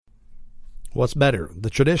What's better, the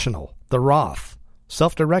traditional, the Roth,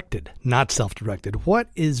 self-directed, not self-directed? What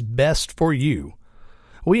is best for you?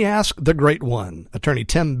 We ask the great one, Attorney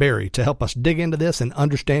Tim Berry, to help us dig into this and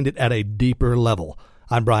understand it at a deeper level.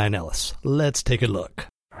 I'm Brian Ellis. Let's take a look.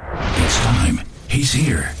 It's time. He's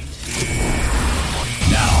here.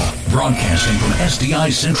 Now, broadcasting from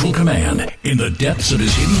SDI Central Command in the depths of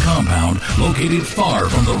his hidden compound located far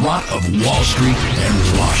from the rot of Wall Street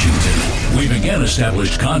and Washington, we've again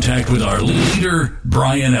established contact with our leader,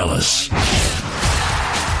 Brian Ellis.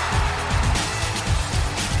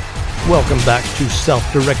 Welcome back to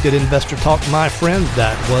Self-Directed Investor Talk, my friend.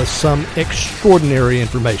 That was some extraordinary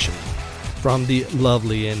information from the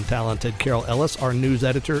lovely and talented Carol Ellis, our news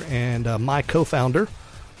editor and my co-founder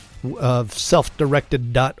of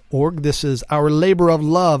selfdirected.org. This is our labor of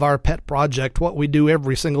love, our pet project, what we do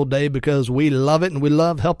every single day because we love it and we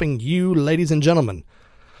love helping you, ladies and gentlemen.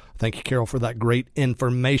 Thank you, Carol, for that great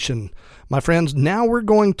information. My friends, now we're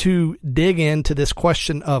going to dig into this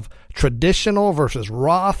question of traditional versus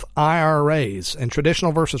Roth IRAs and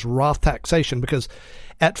traditional versus Roth taxation, because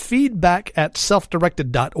at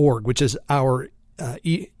feedback@selfdirected.org, which is our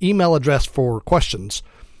email address for questions,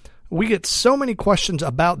 we get so many questions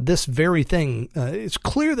about this very thing. It's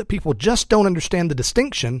clear that people just don't understand the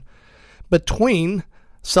distinction between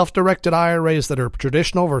self-directed IRAs that are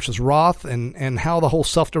traditional versus Roth and how the whole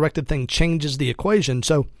self-directed thing changes the equation.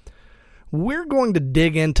 So we're going to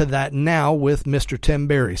dig into that now with Mr. Tim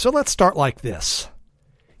Berry. So let's start like this.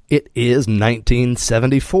 It is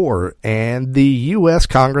 1974, and the U.S.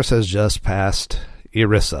 Congress has just passed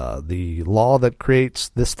ERISA, the law that creates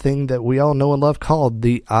this thing that we all know and love called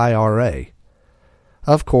the IRA.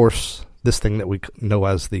 Of course, this thing that we know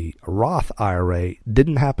as the Roth IRA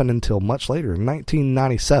didn't happen until much later, in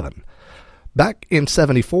 1997. Back in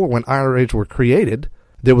 74, when IRAs were created,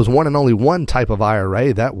 there was one and only one type of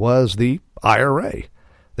IRA. That was the IRA.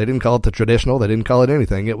 They didn't call it the traditional. They didn't call it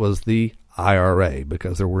anything. It was the IRA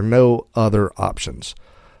because there were no other options.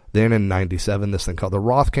 Then in 97, this thing called the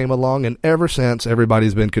Roth came along, and ever since,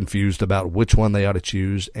 everybody's been confused about which one they ought to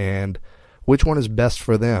choose and which one is best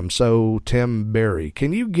for them. So, Tim Berry,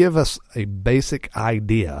 can you give us a basic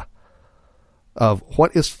idea of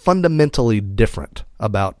what is fundamentally different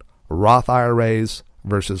about Roth IRAs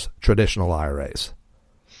versus traditional IRAs?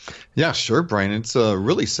 Yeah, sure, Brian. It's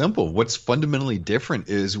really simple. What's fundamentally different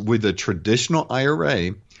is with a traditional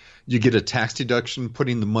IRA, you get a tax deduction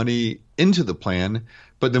putting the money into the plan,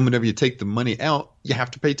 but then whenever you take the money out, you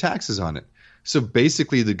have to pay taxes on it. So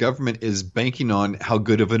basically, the government is banking on how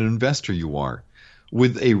good of an investor you are.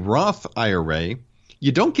 With a Roth IRA,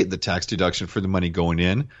 you don't get the tax deduction for the money going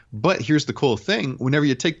in, but here's the cool thing. Whenever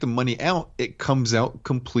you take the money out, it comes out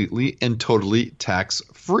completely and totally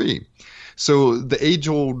tax-free. So the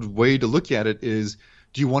age-old way to look at it is,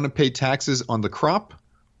 do you want to pay taxes on the crop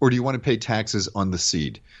or do you want to pay taxes on the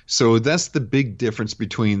seed? So that's the big difference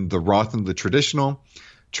between the Roth and the traditional.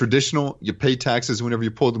 Traditional, you pay taxes whenever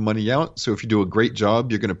you pull the money out. So if you do a great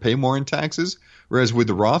job, you're going to pay more in taxes. Whereas with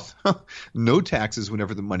the Roth, no taxes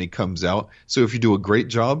whenever the money comes out. So if you do a great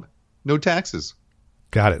job, no taxes.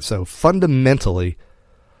 Got it. So fundamentally,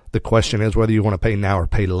 the question is whether you want to pay now or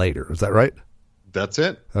pay later. Is that right? That's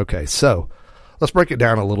it. Okay. So let's break it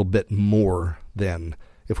down a little bit more then,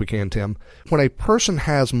 if we can, Tim. When a person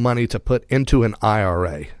has money to put into an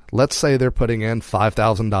IRA, let's say they're putting in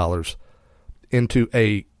 $5,000 into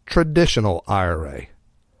a traditional IRA.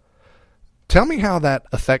 Tell me how that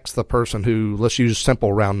affects the person who, let's use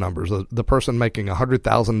simple round numbers, the person making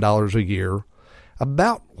 $100,000 a year.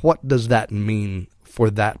 About what does that mean for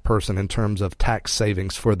that person in terms of tax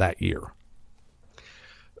savings for that year?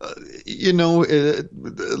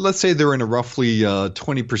 Let's say they're in a roughly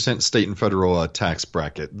 20% state and federal tax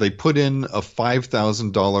bracket. They put in a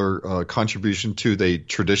 $5,000 contribution to the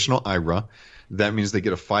traditional IRA. That means they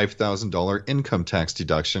get a $5,000 income tax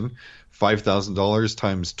deduction. $5,000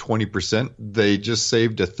 times 20%, they just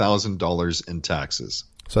saved $1,000 in taxes.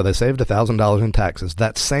 So they saved $1,000 in taxes.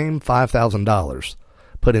 That same $5,000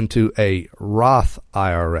 put into a Roth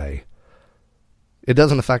IRA, it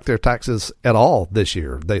doesn't affect their taxes at all this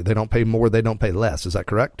year. They don't pay more, they don't pay less. Is that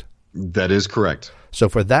correct? That is correct. So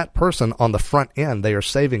for that person on the front end, they are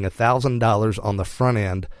saving $1,000 on the front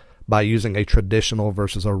end by using a traditional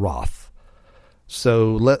versus a Roth.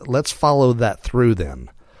 So let's follow that through then.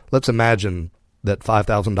 Let's imagine that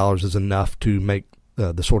 $5,000 is enough to make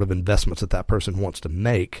the sort of investments that that person wants to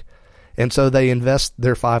make. And so they invest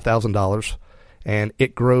their $5,000 and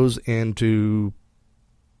it grows into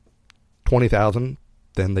 $20,000.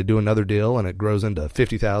 Then they do another deal and it grows into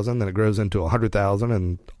 $50,000. Then it grows into $100,000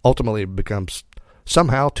 and ultimately it becomes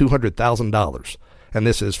somehow $200,000. and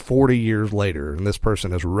this is 40 years later, and this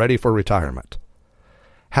person is ready for retirement.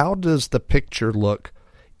 How does the picture look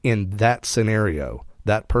in that scenario?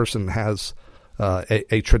 That person has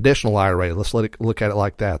a traditional IRA. Let's look at it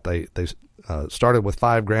like that. They started with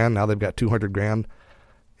 $5,000. Now they've got $200,000,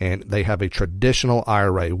 and they have a traditional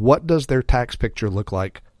IRA. What does their tax picture look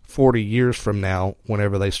like 40 years from now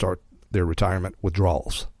whenever they start their retirement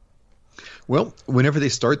withdrawals? Well, whenever they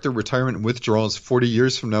start their retirement withdrawals 40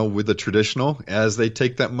 years from now with a traditional, as they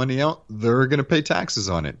take that money out, they're going to pay taxes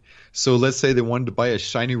on it. So let's say they wanted to buy a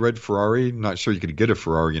shiny red Ferrari. Not sure you could get a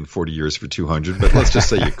Ferrari in 40 years for $200,000, but let's just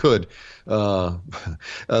say you could.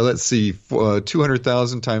 Let's see,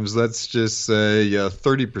 200,000 times, let's just say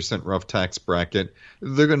 30% rough tax bracket.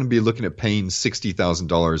 They're going to be looking at paying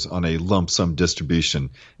 $60,000 on a lump sum distribution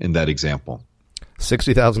in that example.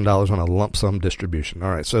 $60,000 on a lump sum distribution.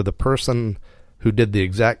 All right, so the person who did the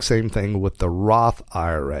exact same thing with the Roth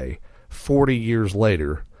IRA 40 years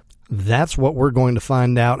later, that's what we're going to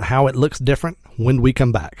find out how it looks different when we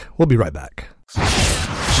come back. We'll be right back.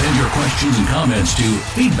 Send your questions and comments to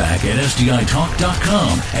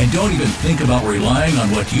feedback@sditalk.com. And don't even think about relying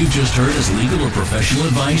on what you've just heard as legal or professional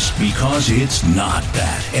advice, because it's not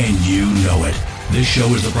that, and you know it. This show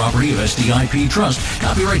is the property of SDIP Trust.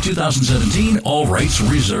 Copyright 2017, all rights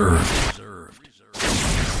reserved.